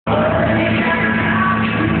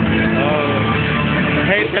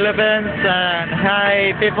Hi Philippines and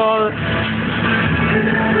hi people.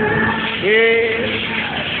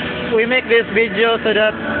 We make this video so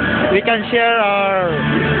that we can share our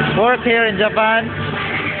work here in Japan.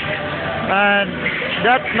 And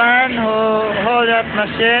that man who hold that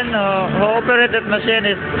machine, who operate that machine,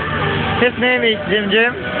 his name is Jim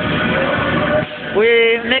Jim.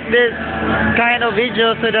 We make this kind of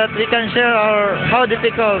video so that we can share how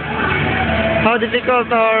difficult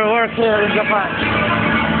our work here in Japan.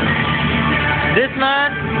 This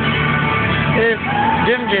man is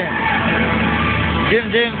Jim Jim. Jim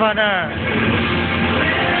Jim Fanner.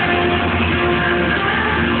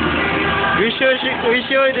 We show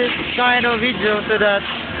this kind of video so that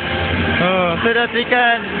we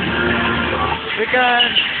can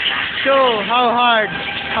show how hard,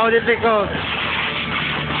 how difficult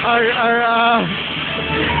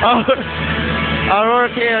our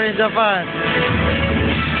work here in Japan.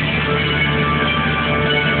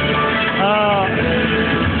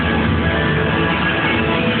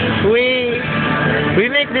 We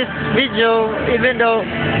make this video even though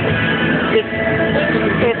it's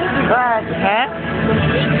bad, huh?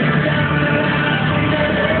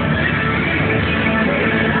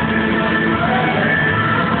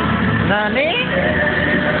 Nani?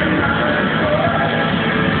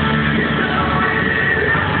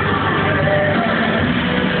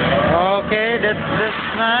 Okay, that's this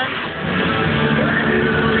man.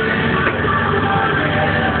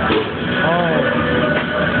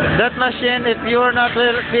 That machine, if you're not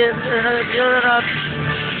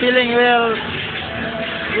feeling well,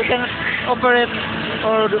 you can operate,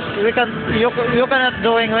 or you cannot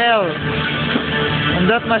doing well on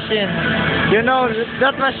that machine. You know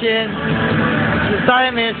that machine, the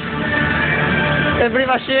time is, every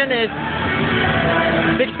machine is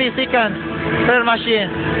 60 seconds per machine.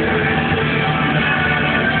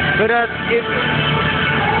 So that if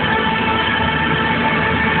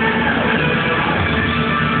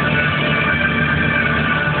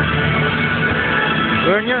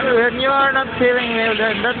when you are not feeling well,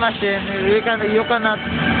 that machine, you cannot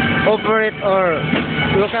operate, or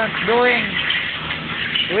you can't doing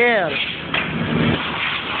well.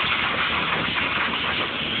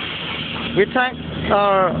 We thank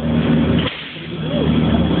our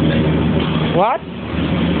what?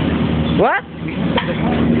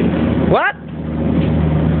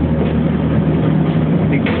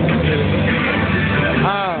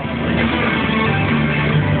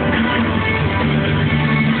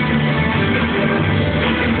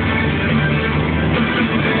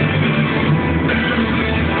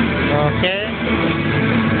 Okay.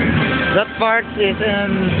 That part is in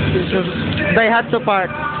Daihatsu part.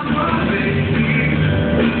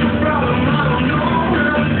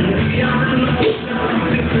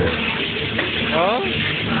 Oh,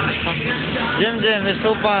 Jim Jim is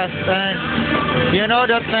so fast, and you know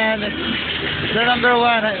that man is the number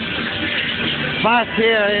one fast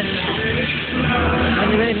here in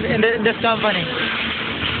this company.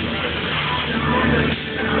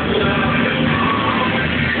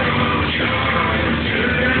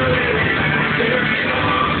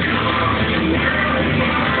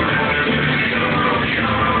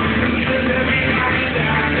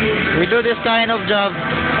 We do this kind of job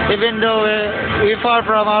even though we're far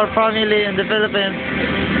from our family in the Philippines.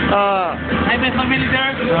 I'm a family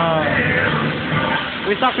there.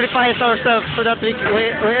 We sacrifice ourselves so that we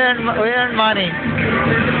earn money.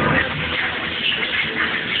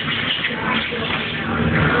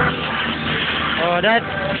 Oh,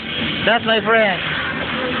 that's my friend.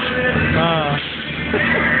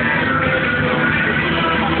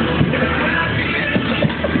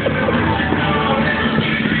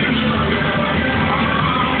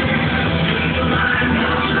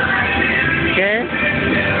 Okay,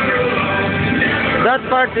 that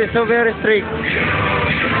part is so very strict.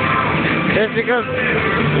 That's because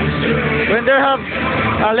when they have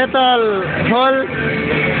a little hole,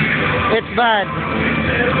 it's bad.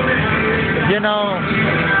 You know,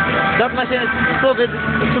 that machine is so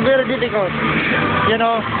very difficult. You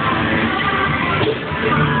know.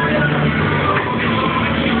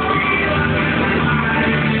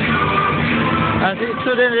 And it's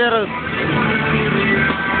so dangerous.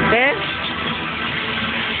 Okay?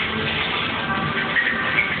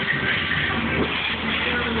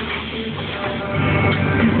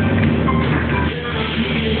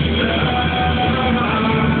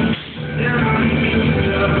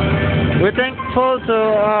 We're thankful to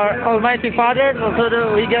our Almighty Father also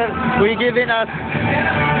that He given us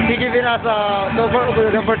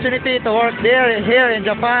the opportunity to work here in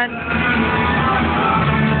Japan,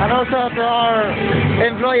 and also to our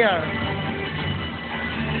employer.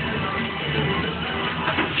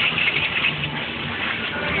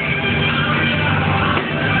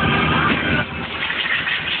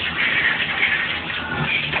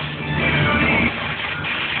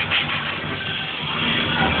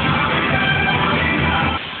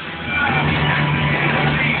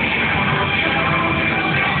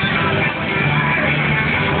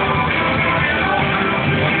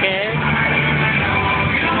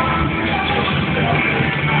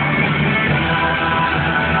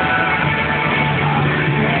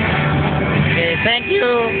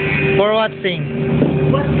 nothing.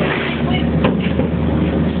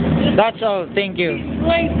 That's all. Thank you.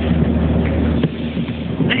 Wait.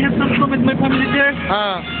 I have some comment my family there.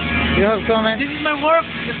 Ah, you have comment? This is my work.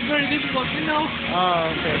 It's very difficult, you know.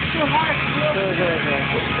 Oh, okay. It's so hard. Good, good,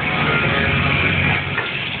 good.